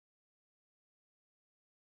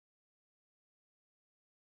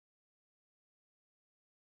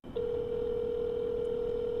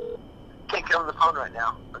Can't get on the phone right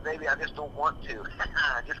now, but maybe I just don't want to.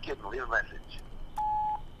 Just kidding, leave a message.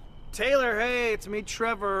 Taylor, hey, it's me,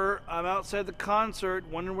 Trevor. I'm outside the concert,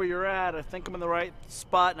 wondering where you're at. I think I'm in the right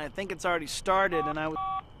spot, and I think it's already started, and I was...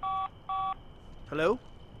 Hello?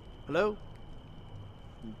 Hello?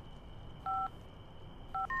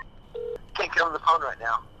 Can't get on the phone right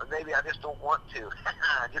now, but maybe I just don't want to.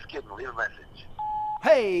 Just kidding, leave a message.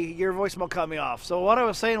 Hey, your voicemail cut me off. So what I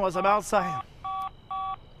was saying was I'm outside...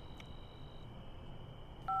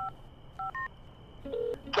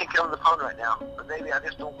 Can't get on the phone right now, but maybe I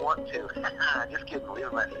just don't want to. Just kidding, leave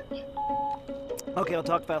a message. Okay, I'll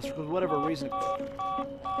talk faster because whatever reason... Can't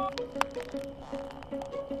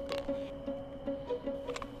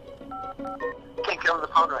get on the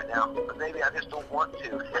phone right now, but maybe I just don't want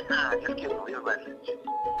to. Just kidding, leave a message.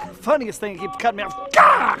 Funniest thing, it keeps cutting me off.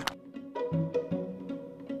 Gah!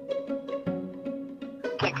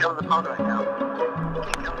 Can't get on the phone right now.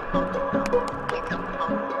 Can't get on the phone right now. Can't get on the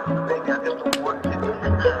phone right now, but maybe I just don't want to.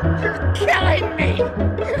 You're killing me!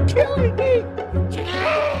 You're killing me!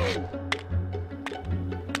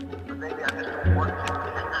 But maybe I just don't want to.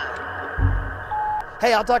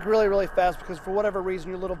 Hey, I'll talk really, really fast because for whatever reason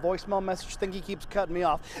your little voicemail message thingy keeps cutting me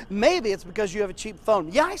off. Maybe it's because you have a cheap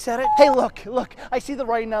phone. Yeah, I said it. Hey, look, I see the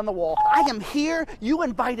writing on the wall. I am here, you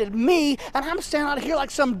invited me, and I'm standing out here like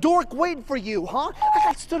some dork waiting for you, huh? I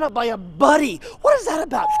got stood up by a buddy. What is that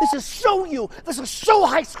about? This is so you. This is so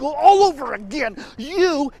high school all over again.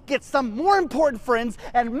 You get some more important friends,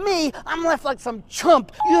 and me, I'm left like some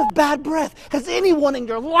chump. You have bad breath. Has anyone in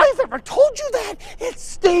your life ever told you that? It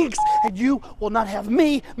stinks, and you will not have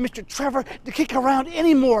me, Mr. Trevor, to kick around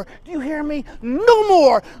anymore. Do you hear me? No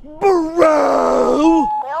more, bro!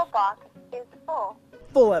 Mailbox is full.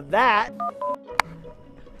 Full of that.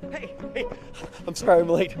 Hey, I'm sorry I'm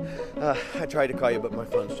late. I tried to call you, but my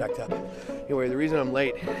phone's jacked up. Anyway, the reason I'm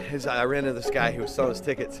late is I ran into this guy who was selling his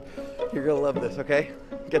tickets. You're gonna love this, okay?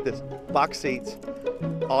 Get this, box seats,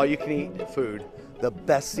 all you can eat food, the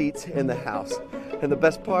best seats in the house. And the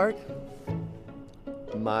best part,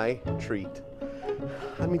 my treat.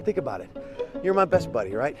 I mean, think about it. You're my best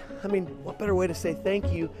buddy, right? I mean, what better way to say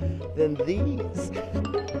thank you than these?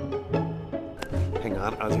 Hang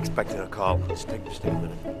on, I was expecting a call. Just take a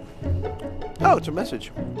minute. Oh, it's a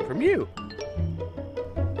message from you.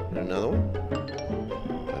 And another one.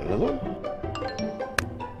 And another one.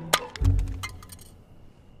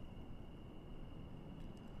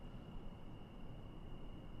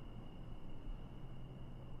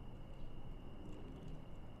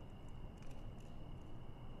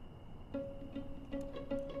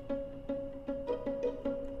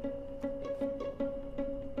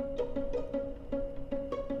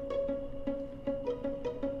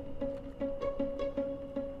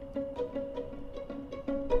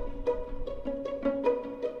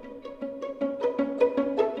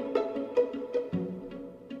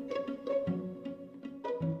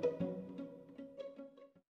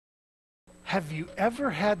 Have you ever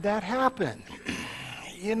had that happen?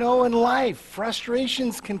 You know, in life,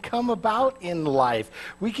 frustrations can come about in life.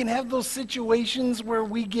 We can have those situations where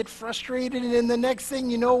we get frustrated, and then the next thing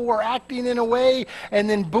you know, we're acting in a way, and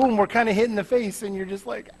then boom, we're kind of hit in the face, and you're just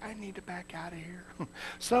like, I need to back out of here.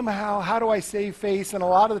 Somehow, how do I save face? And a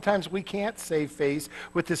lot of the times we can't save face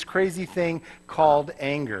with this crazy thing called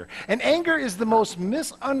anger. And anger is the most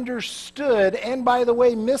misunderstood and, by the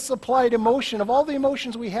way, misapplied emotion of all the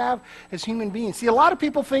emotions we have as human beings. See, a lot of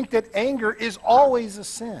people think that anger is always a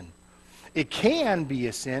sin. It can be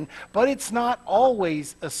a sin, but it's not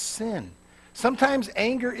always a sin. Sometimes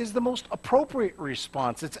anger is the most appropriate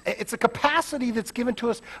response. It's a capacity that's given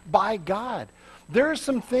to us by God. There are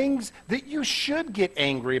some things that you should get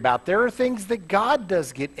angry about. There are things that God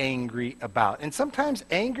does get angry about. And sometimes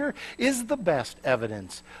anger is the best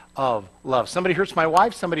evidence of love. Somebody hurts my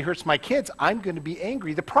wife, somebody hurts my kids, I'm going to be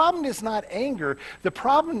angry. The problem is not anger. The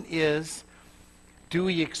problem is, do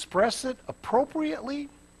we express it appropriately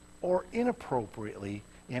or inappropriately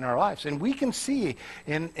in our lives? And we can see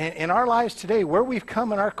in our lives today, where we've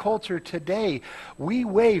come in our culture today, we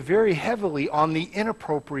weigh very heavily on the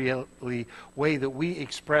inappropriately way that we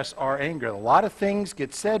express our anger. A lot of things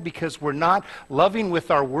get said because we're not loving with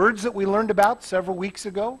our words that we learned about several weeks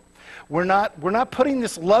ago. We're not putting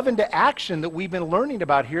this love into action that we've been learning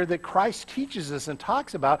about here that Christ teaches us and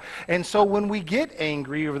talks about. And so when we get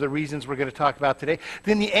angry over the reasons we're going to talk about today,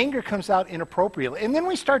 then the anger comes out inappropriately. And then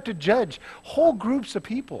we start to judge whole groups of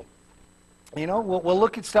people. You know, we'll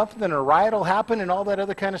look at something and a riot will happen and all that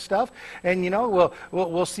other kind of stuff. And, you know,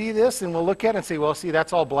 we'll see this and we'll look at it and say, well, see,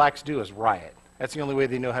 that's all blacks do is riot. That's the only way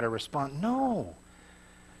they know how to respond. No.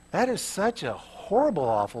 That is such a horrible,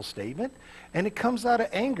 awful statement. And it comes out of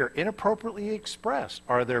anger, inappropriately expressed.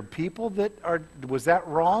 Are there people that was that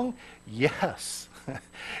wrong? Yes.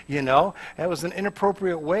 You know, that was an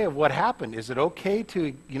inappropriate way of what happened. Is it okay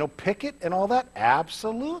to, picket and all that?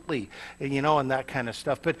 Absolutely. And that kind of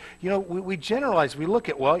stuff. But, we generalize. We look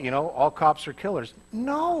at, all cops are killers.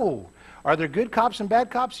 No. Are there good cops and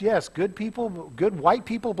bad cops? Yes. Good people, good white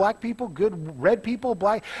people, black people, good red people,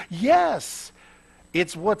 black. Yes.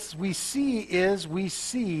 It's what we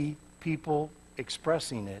see people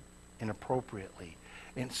expressing it inappropriately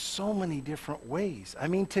in so many different ways. I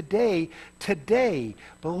mean, today,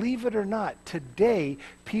 believe it or not, today,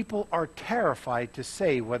 people are terrified to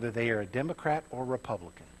say whether they are a Democrat or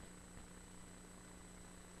Republican.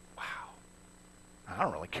 Wow. I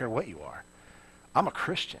don't really care what you are. I'm a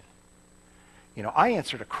Christian. I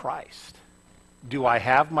answer to Christ. Do I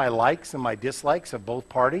have my likes and my dislikes of both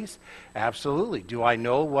parties? Absolutely. Do I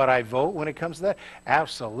know what I vote when it comes to that?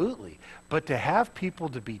 Absolutely. But to have people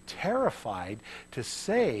to be terrified to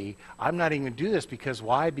say, I'm not even going to do this because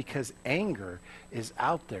why? Because anger is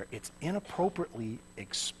out there. It's inappropriately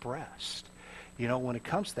expressed, when it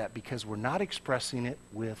comes to that, because we're not expressing it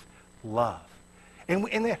with love. And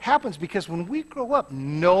it happens because when we grow up,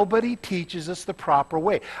 nobody teaches us the proper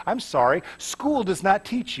way. I'm sorry, school does not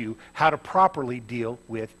teach you how to properly deal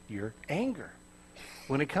with your anger.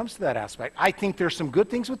 When it comes to that aspect, I think there's some good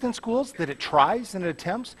things within schools that it tries and it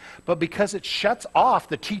attempts, but because it shuts off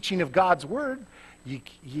the teaching of God's word,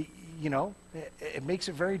 it makes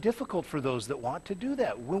it very difficult for those that want to do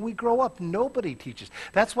that. When we grow up, nobody teaches.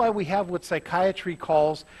 That's why we have what psychiatry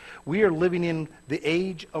calls, we are living in the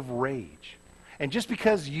age of rage. And just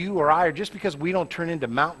because you or I, or just because we don't turn into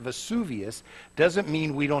Mount Vesuvius, doesn't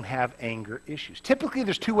mean we don't have anger issues. Typically,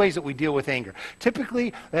 there's two ways that we deal with anger.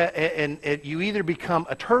 Typically, you either become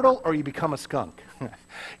a turtle or you become a skunk.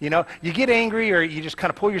 You get angry or you just kind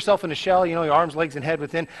of pull yourself in a shell, your arms, legs, and head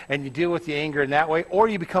within, and you deal with the anger in that way. Or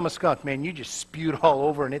you become a skunk. Man, you just spew it all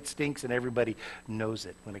over and it stinks and everybody knows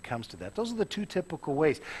it when it comes to that. Those are the two typical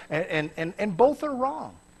ways. And both are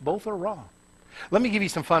wrong. Both are wrong. Let me give you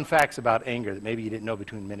some fun facts about anger that maybe you didn't know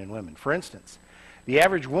between men and women. For instance, the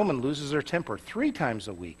average woman loses her temper 3 times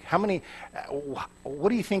a week. What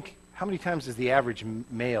do you think, how many times does the average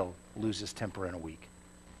male lose his temper in a week?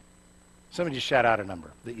 Somebody just shout out a number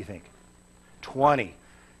that you think. 20.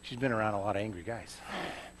 She's been around a lot of angry guys.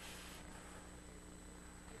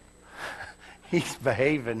 He's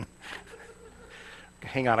behaving.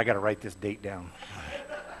 Hang on, I got to write this date down.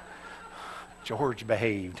 George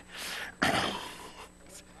behaved.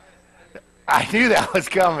 I knew that was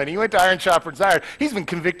coming. He went to Iron Sharpens Iron. He's been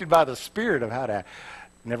convicted by the Spirit of how to...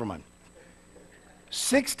 Never mind.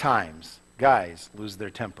 6 times guys lose their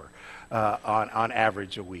temper on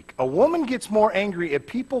average a week. A woman gets more angry at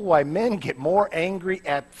people while men get more angry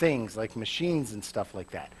at things like machines and stuff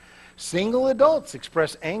like that. Single adults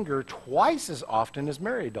express anger twice as often as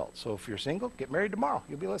married adults. So if you're single, get married tomorrow.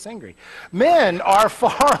 You'll be less angry. Men are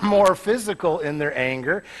far more physical in their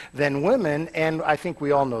anger than women, and I think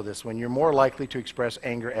we all know this one. You're more likely to express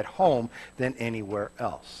anger at home than anywhere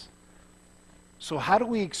else. So how do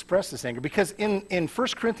we express this anger? Because in 1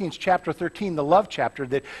 Corinthians chapter 13, the love chapter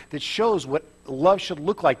that shows what love should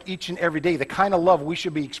look like each and every day, the kind of love we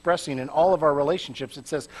should be expressing in all of our relationships, it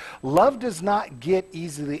says, love does not get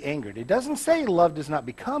easily angered. It doesn't say love does not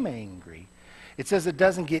become angry. It says it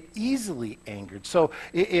doesn't get easily angered. So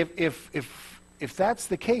if that's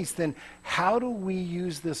the case, then how do we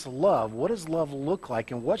use this love? What does love look like?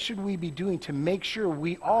 And what should we be doing to make sure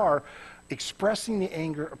we are expressing the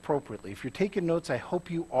anger appropriately? If you're taking notes, I hope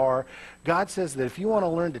you are. God says that if you want to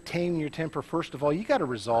learn to tame your temper, first of all, you got to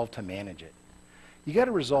resolve to manage it. You got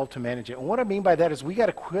to resolve to manage it. And what I mean by that is we got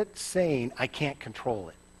to quit saying, I can't control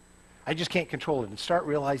it. I just can't control it. And start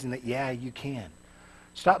realizing that, yeah, you can.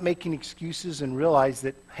 Stop making excuses and realize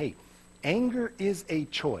that, hey, anger is a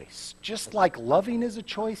choice. Just like loving is a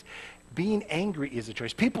choice, being angry is a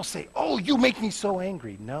choice. People say, oh, you make me so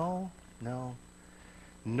angry. No.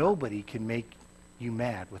 Nobody can make you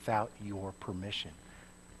mad without your permission.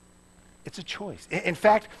 It's a choice. In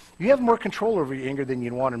fact, you have more control over your anger than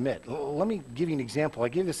you'd want to admit. Let me give you an example. I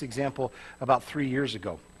gave this example about 3 years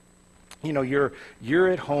ago. You're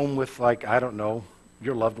at home with, like, I don't know,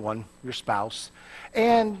 your loved one, your spouse,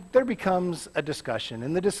 and there becomes a discussion,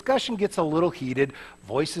 and the discussion gets a little heated.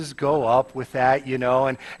 Voices go up with that,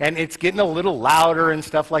 and it's getting a little louder and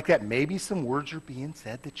stuff like that. Maybe some words are being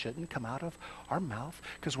said that shouldn't come out of our mouth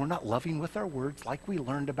because we're not loving with our words like we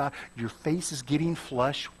learned about. Your face is getting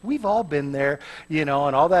flush. We've all been there, and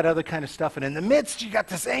all that other kind of stuff. And in the midst, you got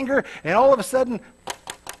this anger, and all of a sudden,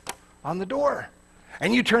 on the door.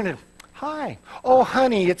 And you turn it, hi. Oh,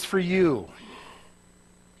 honey, it's for you.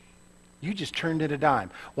 You just turned it a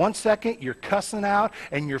dime. 1 second, you're cussing out,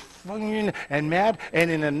 and you're and mad,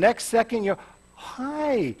 and in the next second, you're,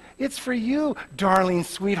 hi, it's for you, darling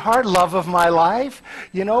sweetheart, love of my life.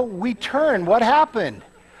 You know, we turn. What happened?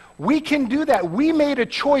 We can do that. We made a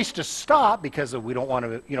choice to stop because we don't want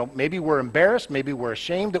to, you know, maybe we're embarrassed, maybe we're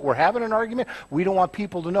ashamed that we're having an argument. We don't want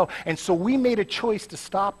people to know. And so we made a choice to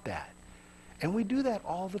stop that. And we do that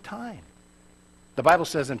all the time. The Bible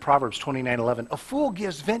says in Proverbs 29:11, a fool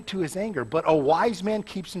gives vent to his anger, but a wise man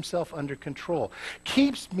keeps himself under control.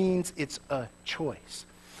 Keeps means it's a choice.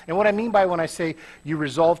 And what I mean by when I say you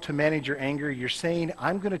resolve to manage your anger, you're saying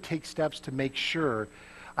I'm going to take steps to make sure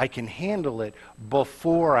I can handle it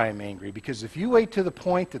before I'm angry. Because if you wait to the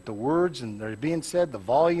point that the words and they're being said, the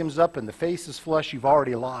volume's up and the face is flush, you've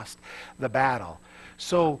already lost the battle.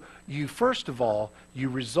 So you, first of all, you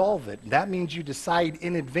resolve it. That means you decide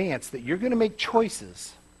in advance that you're going to make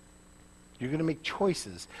choices. You're going to make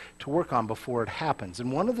choices to work on before it happens.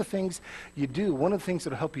 And one of the things you do, one of the things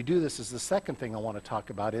that will help you do this is the second thing I want to talk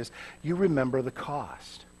about is you remember the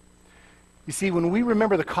cost. You see, when we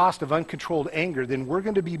remember the cost of uncontrolled anger, then we're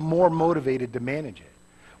going to be more motivated to manage it.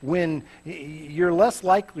 When you're less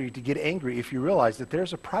likely to get angry if you realize that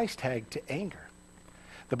there's a price tag to anger.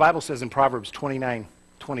 The Bible says in Proverbs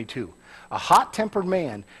 29:22, a hot-tempered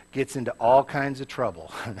man gets into all kinds of trouble.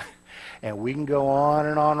 And we can go on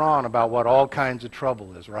and on and on about what all kinds of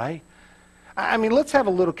trouble is, right? I mean, let's have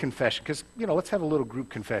a little confession, because, you know, let's have a little group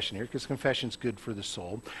confession here, because confession's good for the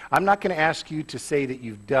soul. I'm not going to ask you to say that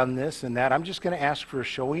you've done this and that. I'm just going to ask for a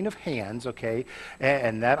showing of hands, okay?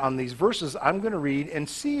 And that on these verses I'm going to read and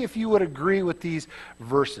see if you would agree with these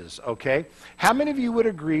verses, okay? How many of you would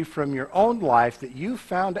agree from your own life that you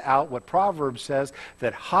found out what Proverbs says,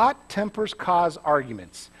 that hot tempers cause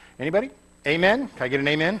arguments? Anybody? Amen? Can I get an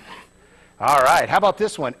amen? All right. How about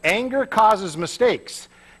this one? Anger causes mistakes.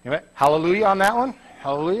 Anyway, hallelujah on that one?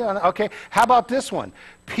 Hallelujah. Okay. How about this one?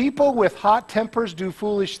 People with hot tempers do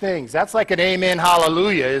foolish things. That's like an amen,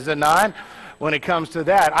 hallelujah, is it not? When it comes to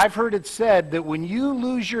that. I've heard it said that when you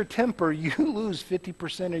lose your temper, you lose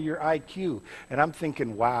 50% of your IQ. And I'm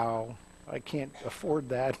thinking, wow, I can't afford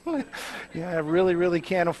that. Yeah, I really, really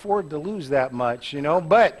can't afford to lose that much, you know.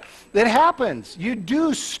 But it happens. You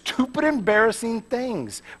do stupid, embarrassing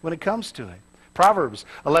things when it comes to it. Proverbs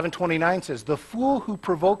 11:29 says, the fool who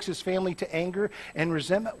provokes his family to anger and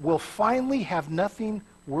resentment will finally have nothing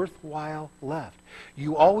worthwhile left.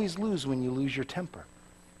 You always lose when you lose your temper.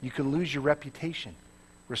 You can lose your reputation,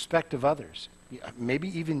 respect of others,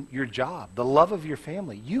 maybe even your job, the love of your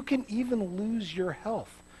family. You can even lose your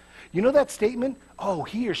health. You know that statement? Oh,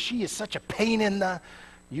 he or she is such a pain in the...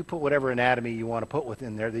 You put whatever anatomy you want to put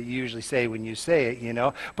within there that you usually say when you say it, you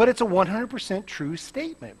know. But it's a 100% true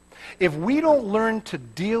statement. If we don't learn to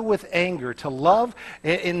deal with anger, to love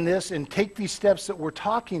in this and take these steps that we're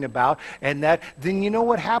talking about, and that, then you know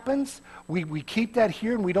what happens? We keep that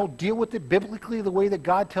here and we don't deal with it biblically the way that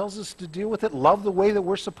God tells us to deal with it, love the way that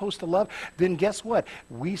we're supposed to love, then guess what?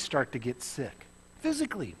 We start to get sick.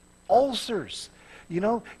 Physically, ulcers. You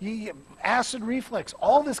know, acid reflux,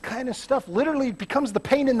 all this kind of stuff literally becomes the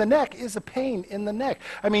pain in the neck is a pain in the neck.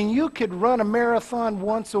 I mean, you could run a marathon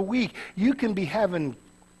once a week. You can be having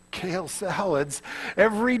kale salads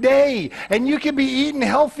every day. And you can be eating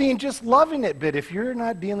healthy and just loving it. But if you're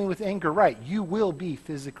not dealing with anger right, you will be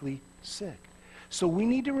physically sick. So we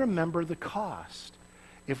need to remember the cost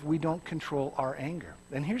if we don't control our anger.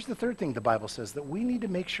 And here's the third thing the Bible says, that we need to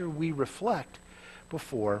make sure we reflect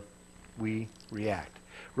before we react.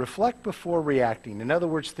 Reflect before reacting. In other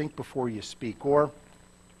words, think before you speak. Or,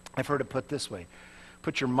 I've heard it put this way,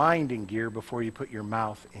 put your mind in gear before you put your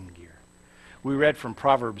mouth in gear. We read from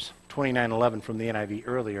Proverbs 29:11 from the NIV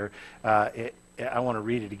earlier. I want to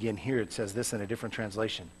read it again here. It says this in a different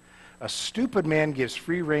translation. A stupid man gives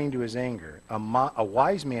free rein to his anger. A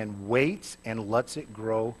wise man waits and lets it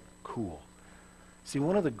grow cool. See,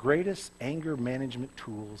 one of the greatest anger management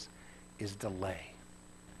tools is delay.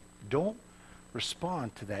 Don't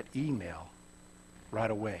respond to that email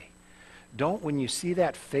right away. Don't, when you see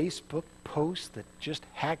that Facebook post that just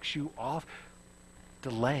hacks you off,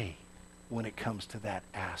 delay when it comes to that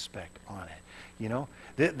aspect on it. You know,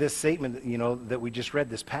 this statement, you know, that we just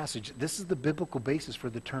read, this passage, this is the biblical basis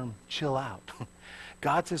for the term chill out.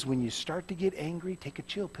 God says when you start to get angry, take a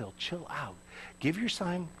chill pill, chill out. Give your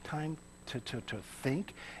time to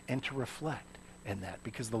think and to reflect in that,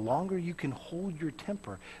 because the longer you can hold your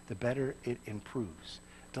temper, the better it improves.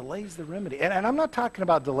 Delay's the remedy. And I'm not talking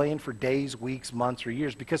about delaying for days, weeks, months, or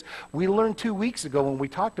years, because we learned 2 weeks ago when we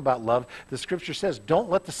talked about love, the scripture says, don't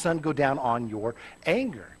let the sun go down on your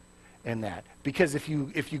anger. And that, because if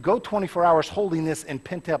you go 24 hours holding this in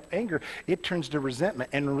pent up anger, it turns to resentment,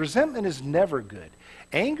 and resentment is never good.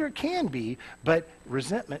 Anger can be, but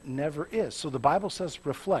resentment never is. So the Bible says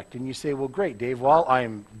reflect, and you say, well, great, Dave, while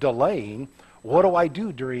I'm delaying, what do I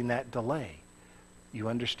do during that delay? You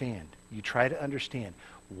understand. You try to understand,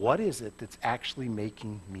 what is it that's actually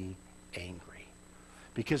making me angry?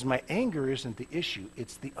 Because my anger isn't the issue,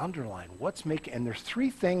 it's the underlying. What's making, and there's 3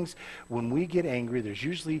 things when we get angry, there's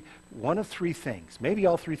usually one of 3 things, maybe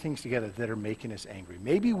all 3 things together that are making us angry.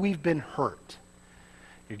 Maybe we've been hurt.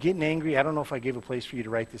 You're getting angry. I don't know if I gave a place for you to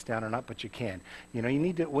write this down or not, but you can. You know, you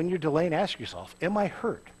need to, when you're delaying, ask yourself, am I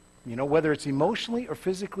hurt? You know, whether it's emotionally or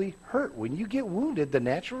physically hurt. When you get wounded, the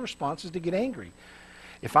natural response is to get angry.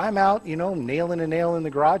 If I'm out, you know, nailing a nail in the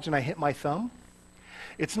garage and I hit my thumb,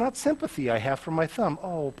 it's not sympathy I have for my thumb.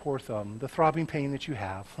 Oh, poor thumb, the throbbing pain that you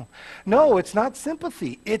have. No, it's not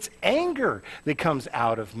sympathy. It's anger that comes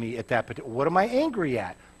out of me at that particular. What am I angry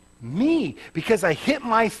at? Me, because I hit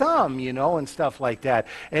my thumb, you know, and stuff like that.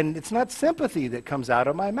 And it's not sympathy that comes out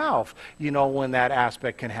of my mouth, you know, when that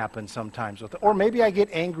aspect can happen sometimes. Or maybe I get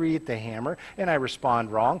angry at the hammer and I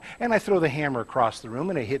respond wrong and I throw the hammer across the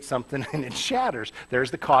room and I hit something and it shatters.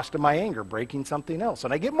 There's the cost of my anger, breaking something else.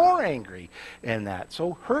 And I get more angry in that.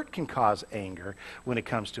 So hurt can cause anger when it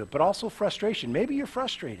comes to it, but also frustration. Maybe you're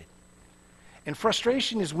frustrated. And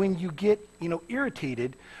frustration is when you get, you know,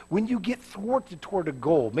 irritated, when you get thwarted toward a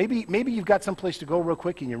goal. Maybe you've got someplace to go real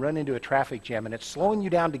quick and you run into a traffic jam and it's slowing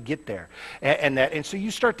you down to get there. And so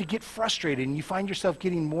you start to get frustrated and you find yourself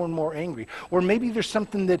getting more and more angry. Or maybe there's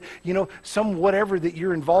something that, you know, some whatever that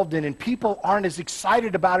you're involved in and people aren't as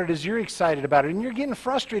excited about it as you're excited about it and you're getting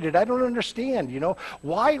frustrated. I don't understand, you know.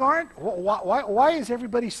 Why is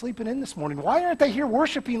everybody sleeping in this morning? Why aren't they here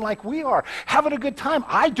worshiping like we are, having a good time?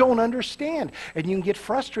 I don't understand. And you can get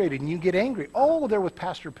frustrated and you get angry. Oh, they're with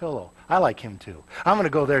Pastor Pillow. I like him too. I'm going to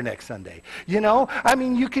go there next Sunday. You know, I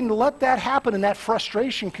mean, you can let that happen and that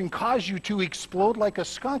frustration can cause you to explode like a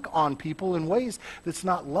skunk on people in ways that's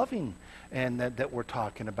not loving and that we're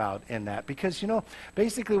talking about in that. Because, you know,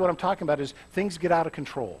 basically what I'm talking about is things get out of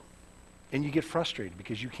control and you get frustrated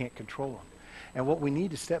because you can't control them. And what we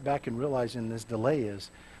need to step back and realize in this delay is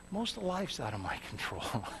most of life's out of my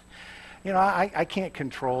control. You know, I can't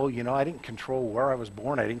control, you know, I didn't control where I was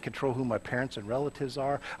born. I didn't control who my parents and relatives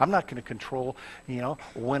are. I'm not going to control, you know,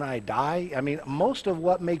 when I die. I mean, most of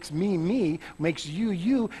what makes me, me, makes you,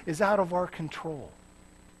 you, is out of our control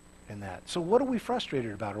in that. So what are we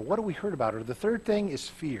frustrated about, or what are we hurt about? Or the third thing is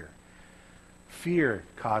fear. Fear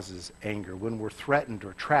causes anger when we're threatened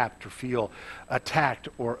or trapped or feel attacked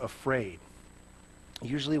or afraid.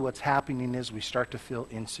 Usually what's happening is we start to feel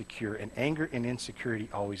insecure, and anger and insecurity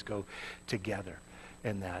always go together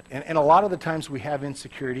in that. And a lot of the times we have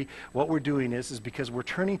insecurity, what we're doing is because we're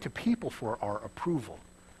turning to people for our approval.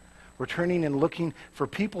 We're turning and looking for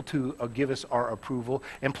people to give us our approval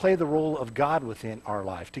and play the role of God within our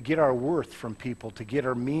life, to get our worth from people, to get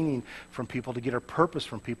our meaning from people, to get our purpose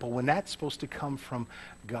from people, when that's supposed to come from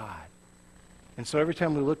God. And so every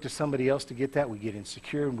time we look to somebody else to get that, we get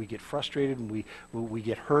insecure and we get frustrated and we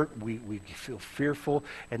get hurt, we feel fearful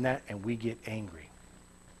and we get angry.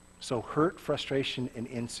 So hurt, frustration, and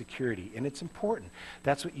insecurity. And it's important.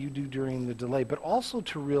 That's what you do during the delay. But also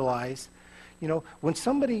to realize, you know, when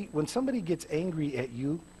somebody gets angry at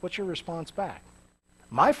you, what's your response back?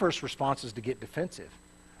 My first response is to get defensive.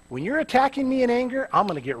 When you're attacking me in anger, I'm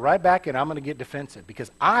going to get right back and I'm going to get defensive because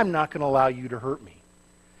I'm not going to allow you to hurt me.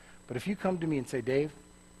 But if you come to me and say, Dave,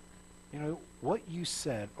 you know, what you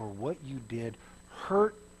said or what you did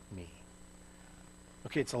hurt me.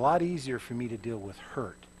 Okay, it's a lot easier for me to deal with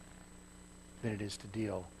hurt than it is to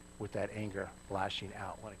deal with that anger lashing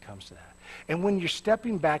out when it comes to that. And when you're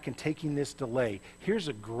stepping back and taking this delay, here's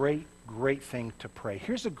a great thing to pray.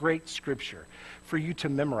 Here's a great scripture for you to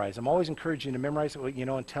memorize. I'm always encouraging you to memorize it, you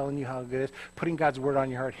know, and telling you how good it is, putting God's word on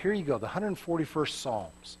your heart. Here you go, the 141st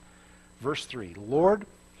Psalms, verse 3. Lord,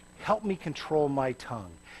 help me control my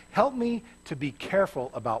tongue. Help me to be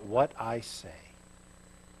careful about what I say.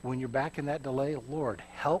 When you're back in that delay, Lord,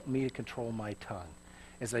 help me to control my tongue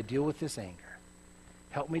as I deal with this anger.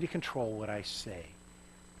 Help me to control what I say,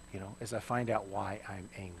 you know, as I find out why I'm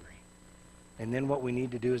angry. And then what we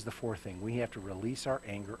need to do is the fourth thing. We have to release our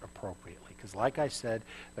anger appropriately. Because like I said,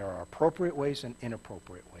 there are appropriate ways and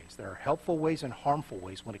inappropriate ways. There are helpful ways and harmful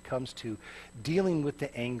ways when it comes to dealing with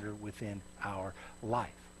the anger within our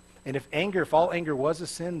life. And if all anger was a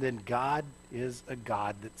sin, then God is a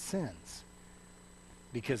God that sins.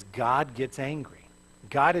 because God gets angry.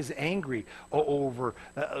 God is angry over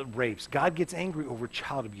rapes. God gets angry over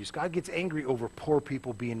child abuse. God gets angry over poor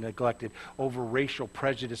people being neglected, over racial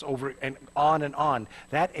prejudice, over and on and on.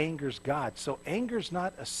 That angers God. So anger's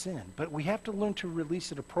not a sin, but we have to learn to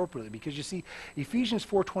release it appropriately, because you see, Ephesians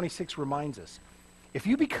 4:26 reminds us, if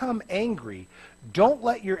you become angry, don't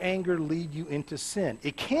let your anger lead you into sin.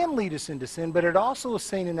 It can lead us into sin, but it also is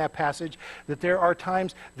saying in that passage that there are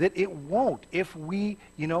times that it won't. If we,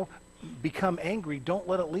 become angry, don't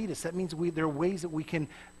let it lead us. That means there are ways that we can,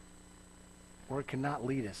 or it cannot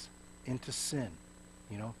lead us into sin,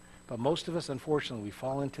 But most of us, unfortunately, we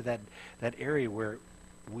fall into that area where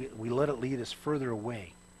we let it lead us further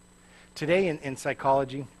away. Today in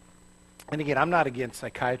psychology, and again, I'm not against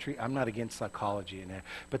psychiatry, I'm not against psychology,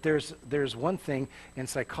 but there's one thing in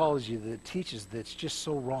psychology that teaches that's just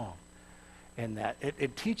so wrong. And that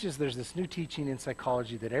it teaches, there's this new teaching in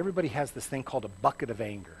psychology that everybody has this thing called a bucket of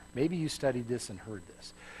anger. Maybe you studied this and heard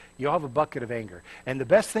this. You have a bucket of anger. And the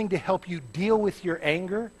best thing to help you deal with your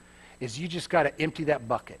anger is you just got to empty that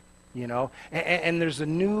bucket. And there's a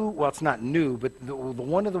new, well, it's not new, but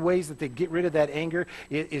one of the ways that they get rid of that anger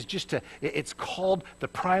is just it's called the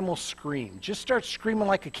primal scream. Just start screaming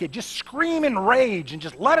like a kid. Just scream in rage and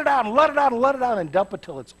just let it out and let it out and let it out and dump it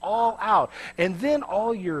till it's all out. And then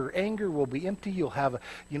all your anger will be empty. You'll have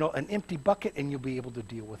an empty bucket, and you'll be able to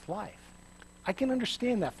deal with life. I can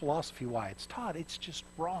understand that philosophy, why it's taught. It's just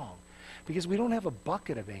wrong, because we don't have a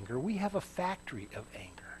bucket of anger. We have a factory of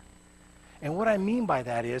anger. And what I mean by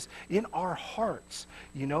that is, in our hearts,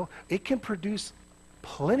 it can produce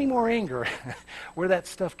plenty more anger where that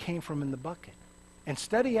stuff came from in the bucket. And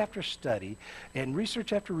study after study and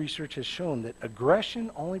research after research has shown that aggression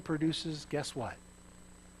only produces, guess what?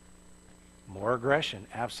 More aggression,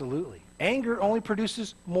 absolutely. Anger only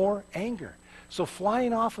produces more anger. So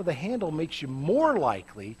flying off of the handle makes you more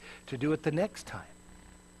likely to do it the next time.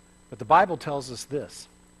 But the Bible tells us this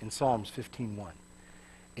in Psalms 15:1.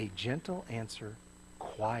 A gentle answer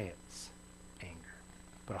quiets anger,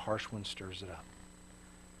 but a harsh one stirs it up.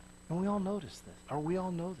 And we all notice this, or we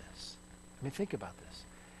all know this. I mean, think about this.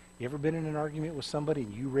 You ever been in an argument with somebody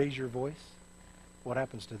and you raise your voice? What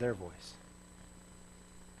happens to their voice?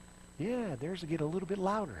 Yeah, theirs will get a little bit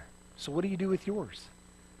louder. So what do you do with yours?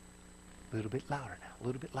 A little bit louder now, a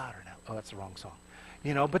little bit louder now. Oh, that's the wrong song.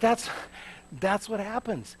 But that's what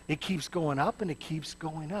happens. It keeps going up and it keeps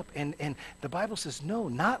going up. And the Bible says, no,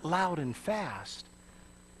 not loud and fast,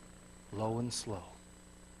 low and slow.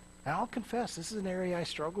 And I'll confess, this is an area I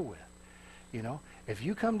struggle with. If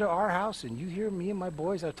you come to our house and you hear me and my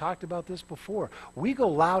boys, I've talked about this before, we go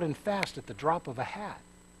loud and fast at the drop of a hat.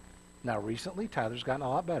 Now, recently, Tyler's gotten a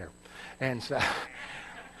lot better. And so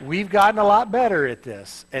we've gotten a lot better at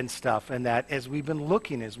this and stuff, and that as we've been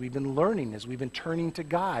looking, as we've been learning, as we've been turning to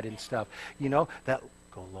God and stuff, that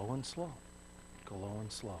go low and slow. Go low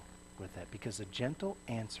and slow with that, because a gentle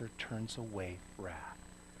answer turns away wrath.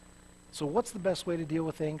 So what's the best way to deal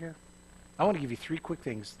with anger? I want to give you 3 quick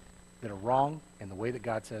things that are wrong and the way that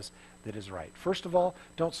God says that is right. First of all,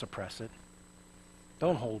 don't suppress it.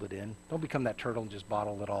 Don't hold it in. Don't become that turtle and just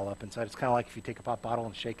bottle it all up inside. It's kind of like if you take a pop bottle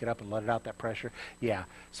and shake it up and let it out, that pressure. Yeah,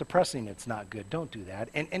 suppressing it's not good. Don't do that.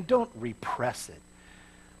 And don't repress it.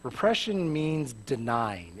 Repression means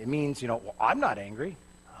denying. It means, well, I'm not angry.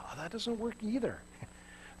 Oh, that doesn't work either.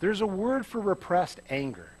 There's a word for repressed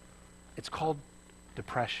anger. It's called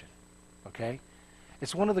depression, okay?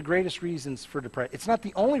 It's one of the greatest reasons for depression. It's not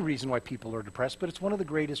the only reason why people are depressed, but it's one of the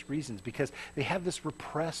greatest reasons, because they have this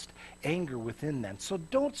repressed anger within them. So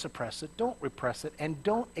don't suppress it, don't repress it, and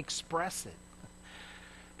don't express it.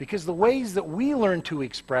 Because the ways that we learn to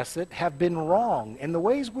express it have been wrong, and the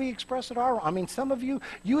ways we express it are wrong. I mean, some of you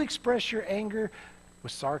express your anger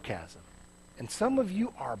with sarcasm. And some of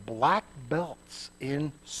you are black belts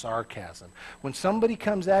in sarcasm. When somebody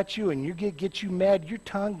comes at you and you get you mad, your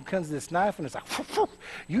tongue becomes this knife, and it's like,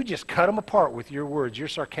 you just cut them apart with your words, your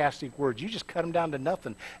sarcastic words. You just cut them down to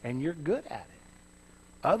nothing, and you're good at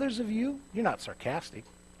it. Others of you, you're not sarcastic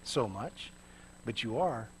so much, but you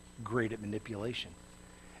are great at manipulation.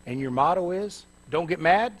 And your motto is, don't get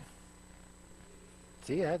mad.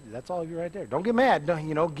 See, that's all you right there. Don't get mad,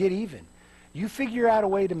 get even. You figure out a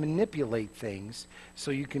way to manipulate things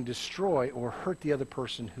so you can destroy or hurt the other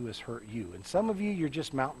person who has hurt you. And some of you, you're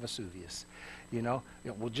just Mount Vesuvius. It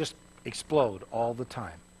will just explode all the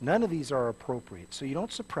time. None of these are appropriate. So you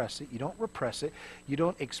don't suppress it, you don't repress it, you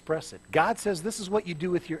don't express it. God says this is what you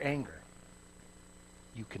do with your anger.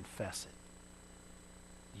 You confess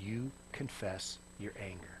it. You confess your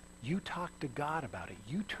anger. You talk to God about it.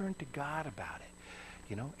 You turn to God about it.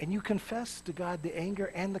 And you confess to God the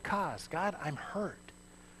anger and the cause. God, I'm hurt.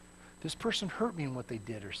 This person hurt me in what they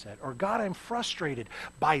did or said. Or God, I'm frustrated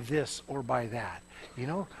by this or by that. You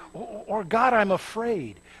know? Or God, I'm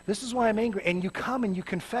afraid. This is why I'm angry. And you come and you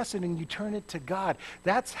confess it and you turn it to God.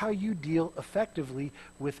 That's how you deal effectively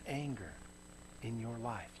with anger in your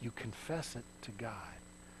life. You confess it to God.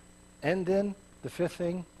 And then the fifth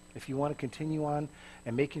thing, if you want to continue on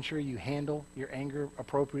and making sure you handle your anger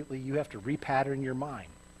appropriately, you have to repattern your mind.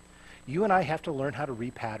 You and I have to learn how to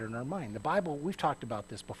repattern our mind. The Bible, we've talked about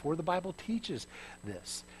this before. The Bible teaches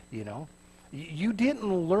this, you know. You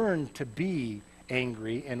didn't learn to be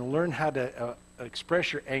angry and learn how to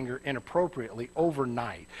express your anger inappropriately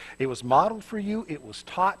overnight. It was modeled for you, it was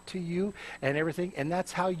taught to you and everything, and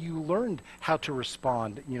that's how you learned how to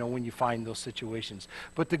respond, you know, when you find those situations.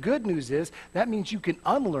 But the good news is that means you can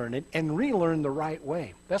unlearn it and relearn the right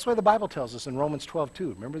way. That's why the Bible tells us in Romans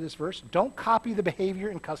 12:2. Remember this verse? Don't copy the behavior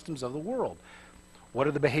and customs of the world. What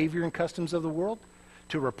are the behavior and customs of the world?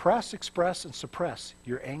 To repress, express, and suppress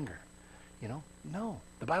your anger. You know? No.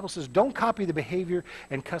 The Bible says don't copy the behavior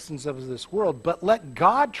and customs of this world, but let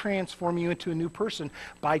God transform you into a new person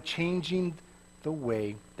by changing the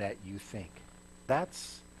way that you think.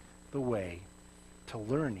 That's the way to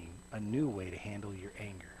learning a new way to handle your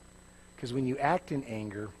anger. Because when you act in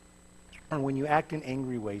anger, or when you act in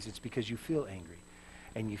angry ways, it's because you feel angry.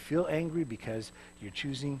 And you feel angry because you're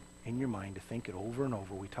choosing in your mind to think it over and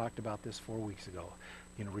over. We talked about this 4 weeks ago.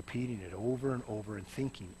 You know, repeating it over and over and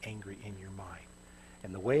thinking angry in your mind.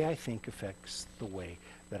 And the way I think affects the way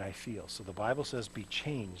that I feel. So the Bible says be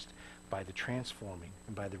changed by the transforming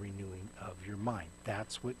and by the renewing of your mind.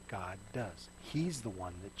 That's what God does. He's the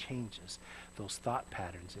one that changes those thought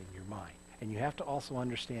patterns in your mind. And you have to also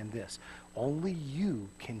understand this. Only you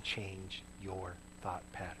can change your thought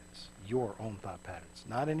patterns, your own thought patterns,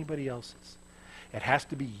 not anybody else's. It has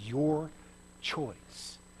to be your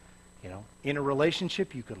choice. You know, in a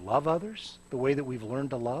relationship, you can love others the way that we've learned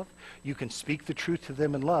to love. You can speak the truth to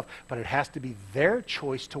them in love, but it has to be their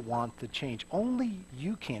choice to want the change. Only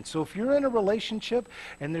you can. So if you're in a relationship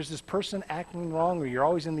and there's this person acting wrong, or you're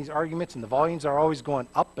always in these arguments and the volumes are always going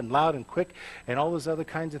up and loud and quick and all those other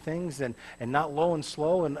kinds of things, and not low and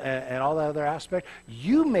slow and all that other aspect,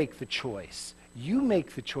 you make the choice. You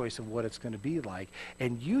make the choice of what it's going to be like,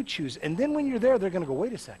 and you choose. And then when you're there, they're going to go,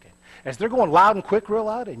 wait a second. As they're going loud and quick, real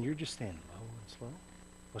loud, and you're just standing low and slow.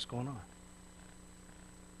 What's going on?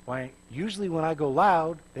 Why, usually when I go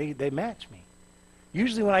loud, they match me.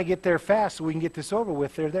 Usually when I get there fast so we can get this over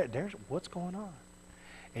with, they're there. There's what's going on.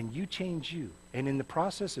 And you change you. And in the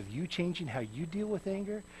process of you changing how you deal with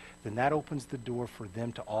anger, then that opens the door for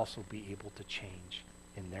them to also be able to change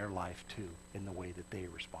in their life too, in the way that they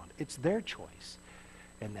respond. It's their choice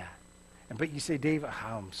in that. But you say, Dave,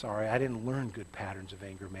 I'm sorry, I didn't learn good patterns of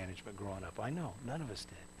anger management growing up. I know, none of us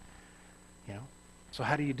did. You know? So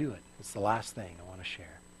how do you do it? It's the last thing I want to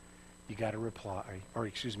share. You got to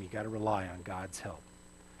you got to rely on God's help.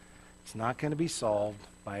 It's not going to be solved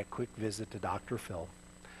by a quick visit to Dr. Phil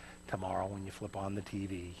tomorrow when you flip on the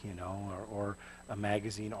TV, you know, or a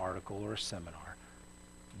magazine article or a seminar.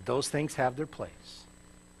 Those things have their place.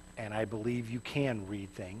 And I believe you can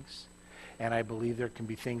read things. And I believe there can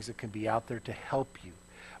be things that can be out there to help you.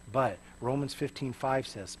 But Romans 15:5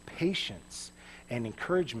 says, patience and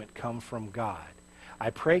encouragement come from God. I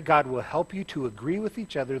pray God will help you to agree with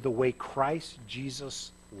each other the way Christ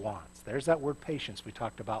Jesus wants. There's that word patience we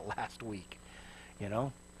talked about last week. You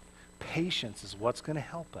know, patience is what's going to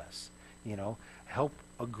help us. You know, help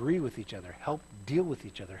agree with each other, help deal with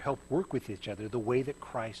each other, help work with each other the way that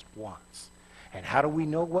Christ wants. And how do we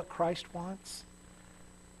know what Christ wants?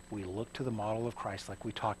 We look to the model of Christ like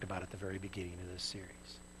we talked about at the very beginning of this series.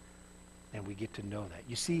 And we get to know that.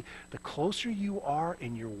 You see, the closer you are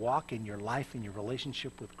in your walk, in your life, in your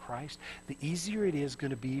relationship with Christ, the easier it is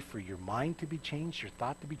going to be for your mind to be changed, your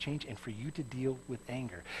thought to be changed, and for you to deal with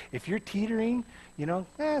anger. If you're teetering, you know,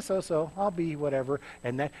 so-so, I'll be whatever,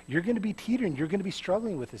 and that you're going to be teetering, you're going to be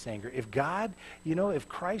struggling with this anger. If God, you know, if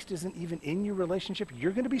Christ isn't even in your relationship,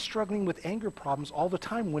 you're going to be struggling with anger problems all the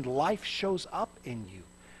time when life shows up in you.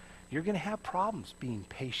 You're going to have problems being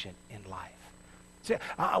patient in life. See,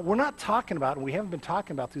 we're not talking about, and we haven't been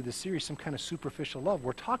talking about through this series, some kind of superficial love.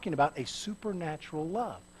 We're talking about a supernatural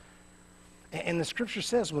love. And the scripture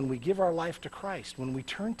says when we give our life to Christ, when we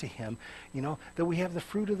turn to him, you know, that we have the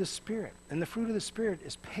fruit of the Spirit. And the fruit of the Spirit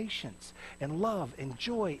is patience and love and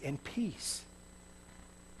joy and peace.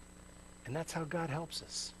 And that's how God helps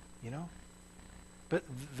us, you know. But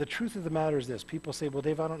the truth of the matter is this. People say, well,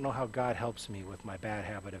 Dave, I don't know how God helps me with my bad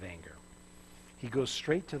habit of anger. He goes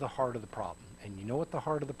straight to the heart of the problem. And you know what the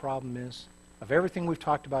heart of the problem is? Of everything we've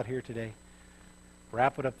talked about here today,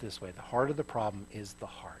 wrap it up this way. The heart of the problem is the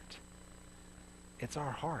heart. It's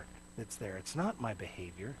our heart that's there. It's not my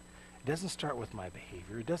behavior. It doesn't start with my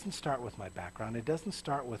behavior. It doesn't start with my background. It doesn't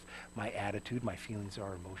start with my attitude, my feelings,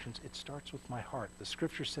 or emotions. It starts with my heart. The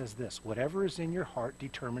scripture says this: whatever is in your heart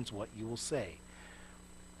determines what you will say.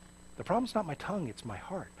 The problem's not my tongue, it's my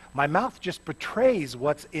heart. My mouth just betrays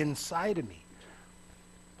what's inside of me.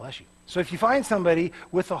 Bless you. So if you find somebody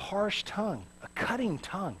with a harsh tongue, a cutting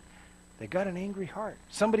tongue, they got an angry heart.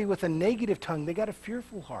 Somebody with a negative tongue, they got a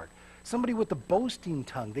fearful heart. Somebody with a boasting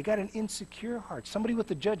tongue, they got an insecure heart. Somebody with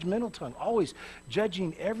a judgmental tongue, always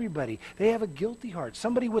judging everybody, they have a guilty heart.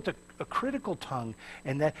 Somebody with a critical tongue,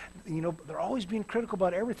 and that, they're always being critical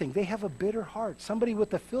about everything, they have a bitter heart. Somebody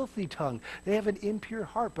with a filthy tongue, they have an impure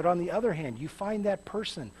heart. But on the other hand, you find that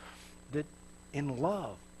person that in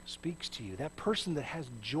love speaks to you, that person that has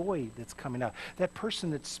joy that's coming out, that person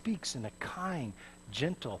that speaks in a kind,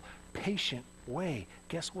 gentle, patient way.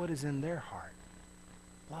 Guess what is in their heart?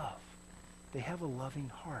 Love. They have a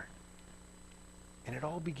loving heart. And it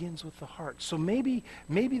all begins with the heart. So maybe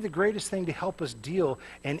the greatest thing to help us deal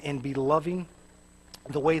and be loving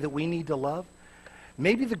the way that we need to love,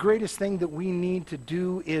 maybe the greatest thing that we need to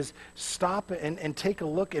do is stop and take a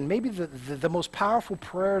look. And maybe the most powerful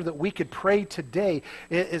prayer that we could pray today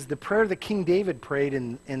is the prayer that King David prayed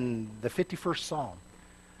in the 51st Psalm,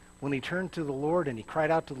 when he turned to the Lord and he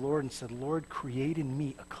cried out to the Lord and said, Lord, create in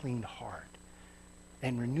me a clean heart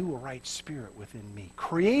and renew a right spirit within me.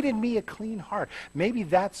 Create in me a clean heart. Maybe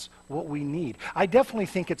that's what we need. I definitely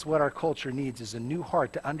think it's what our culture needs, is a new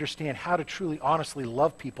heart to understand how to truly, honestly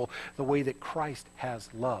love people the way that Christ has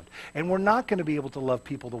loved. And we're not going to be able to love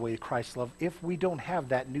people the way Christ loved if we don't have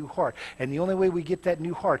that new heart. And the only way we get that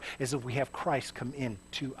new heart is if we have Christ come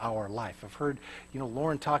into our life. I've heard,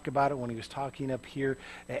 Lauren talk about it when he was talking up here,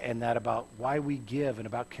 and that about why we give and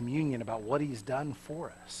about communion, about what he's done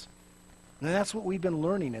for us. And that's what we've been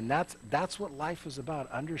learning, and that's what life is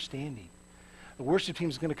about, understanding. The worship team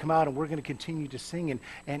is going to come out, and we're going to continue to sing,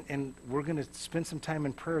 and we're going to spend some time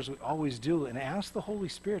in prayer, as we always do, and ask the Holy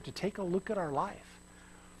Spirit to take a look at our life.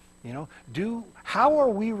 How are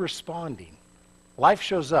we responding? Life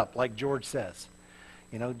shows up, like George says.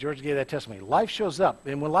 George gave that testimony. Life shows up,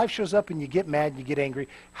 and when life shows up and you get mad, you get angry,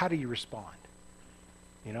 how do you respond?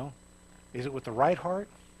 Is it with the right heart?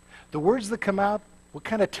 The words that come out, what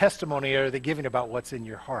kind of testimony are they giving about what's in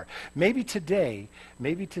your heart? Maybe today,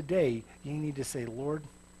 you need to say, Lord,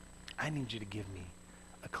 I need you to give me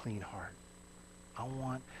a clean heart. I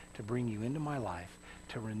want to bring you into my life,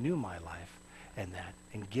 to renew my life,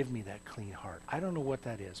 and give me that clean heart. I don't know what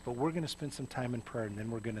that is, but we're going to spend some time in prayer, and then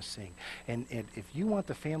we're going to sing. And if you want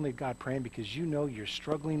the family of God praying because you're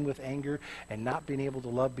struggling with anger and not being able to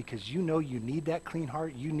love because you need that clean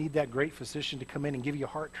heart, you need that great physician to come in and give you a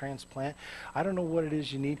heart transplant, I don't know what it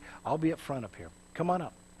is you need. I'll be up front up here. Come on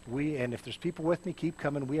up. And if there's people with me, keep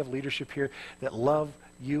coming. We have leadership here that love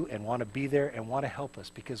you and want to be there and want to help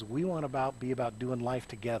us, because we want to be about doing life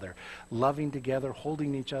together, loving together,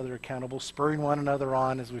 holding each other accountable, spurring one another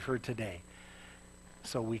on, as we've heard today,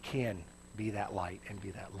 so we can be that light and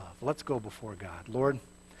be that love. Let's go before God. Lord,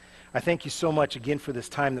 I thank you so much again for this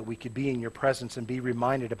time that we could be in your presence and be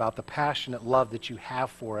reminded about the passionate love that you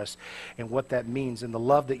have for us and what that means, and the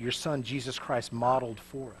love that your Son, Jesus Christ, modeled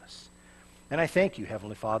for us. And I thank you,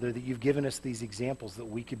 Heavenly Father, that you've given us these examples that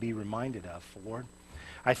we could be reminded of, Lord.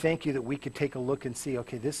 I thank you that we could take a look and see,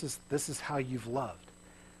 okay, this is how you've loved.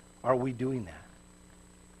 Are we doing that?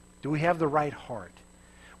 Do we have the right heart?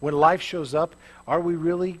 When life shows up, are we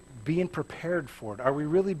really being prepared for it? Are we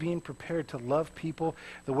really being prepared to love people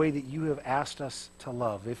the way that you have asked us to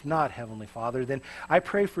love? If not, Heavenly Father, then I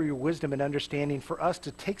pray for your wisdom and understanding for us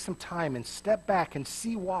to take some time and step back and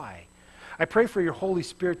see why. I pray for your Holy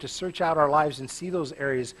Spirit to search out our lives and see those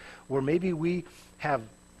areas where maybe we have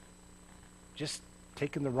just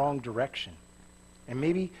taken the wrong direction, and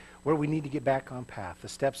maybe where we need to get back on path, the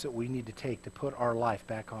steps that we need to take to put our life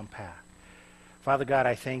back on path. Father God,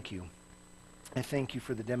 I thank you. I thank you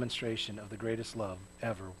for the demonstration of the greatest love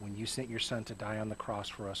ever when you sent your Son to die on the cross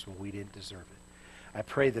for us when we didn't deserve it. I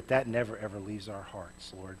pray that never, ever leaves our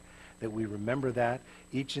hearts, Lord, that we remember that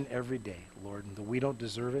each and every day, Lord, and that we don't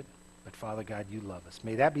deserve it, but Father God, you love us.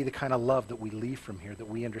 May that be the kind of love that we leave from here, that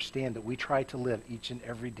we understand, that we try to live each and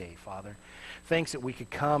every day, Father. Thanks that we could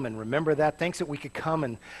come and remember that. Thanks that we could come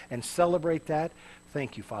and celebrate that.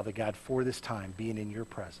 Thank you, Father God, for this time being in your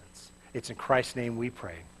presence. It's in Christ's name we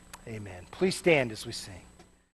pray. Amen. Please stand as we sing.